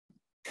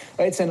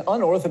It's an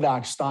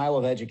unorthodox style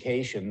of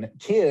education.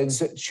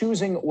 Kids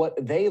choosing what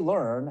they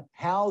learn,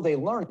 how they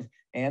learn it,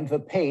 and the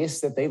pace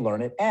that they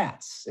learn it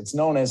at. It's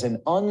known as an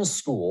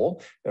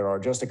unschool. There are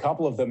just a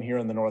couple of them here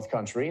in the North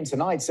Country. And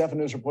tonight, 7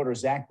 News reporter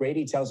Zach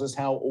Grady tells us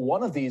how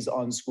one of these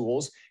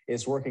unschools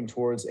is working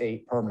towards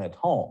a permanent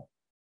home.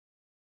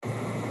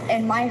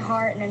 In my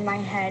heart and in my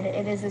head,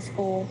 it is a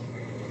school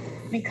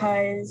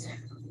because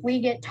we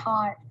get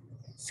taught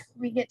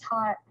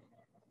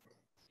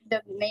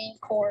the main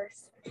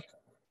course,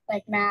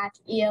 like math,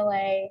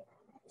 ELA,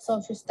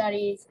 social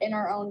studies, in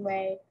our own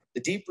way. The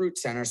Deep Root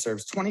Center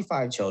serves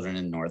 25 children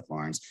in North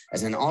Lawrence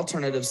as an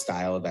alternative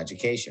style of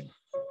education.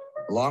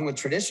 Along with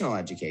traditional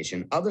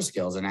education, other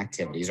skills and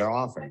activities are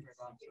offered,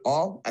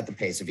 all at the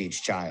pace of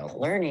each child.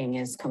 Learning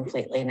is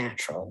completely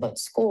natural, but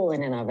school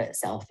in and of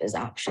itself is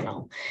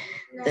optional.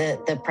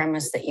 The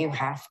premise that you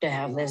have to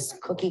have this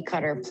cookie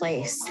cutter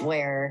place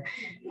where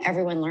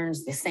everyone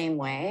learns the same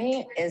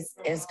way is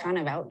kind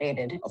of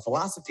outdated. A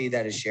philosophy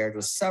that is shared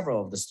with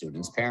several of the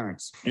students'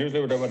 parents.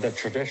 Usually with the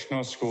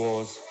traditional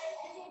schools,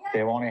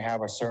 they only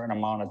have a certain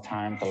amount of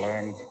time to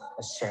learn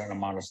a certain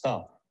amount of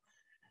stuff.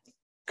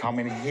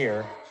 Coming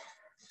here,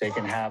 they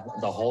can have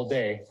the whole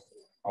day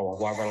or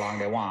however long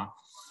they want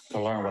to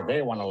learn what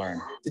they want to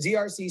learn. The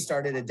DRC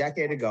started a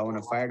decade ago in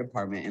a fire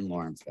department in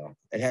Lawrenceville.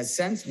 It has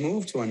since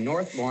moved to a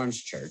North Lawrence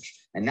church,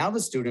 and now the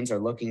students are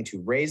looking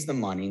to raise the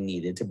money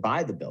needed to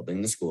buy the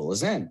building the school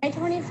is in. May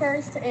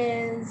 21st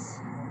is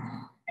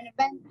an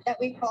event that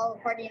we call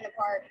a Party in the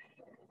Park,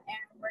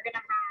 and we're going to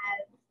have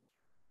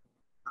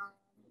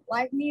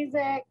live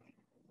music,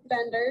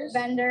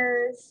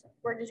 vendors.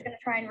 We're just going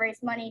to try and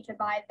raise money to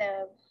buy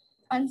the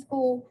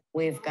Unschool.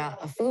 We've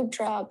got a food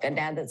truck, a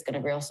dad that's going to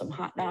grill some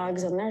hot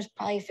dogs, and there's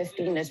probably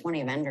 15 to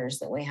 20 vendors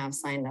that we have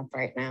signed up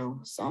right now.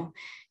 So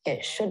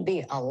it should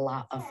be a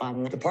lot of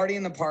fun. The Party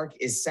in the Park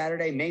is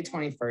Saturday, May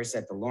 21st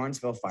at the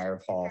Lawrenceville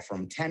Fire Hall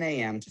from 10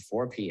 a.m. to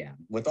 4 p.m.,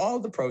 with all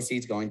of the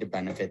proceeds going to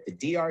benefit the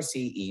DRC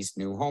East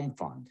New Home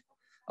Fund,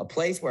 a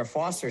place where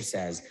Foster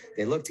says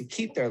they look to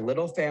keep their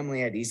little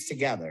family at East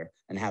together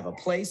and have a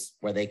place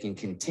where they can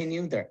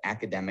continue their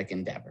academic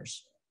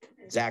endeavors.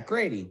 Zach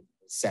Grady,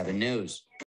 7 News.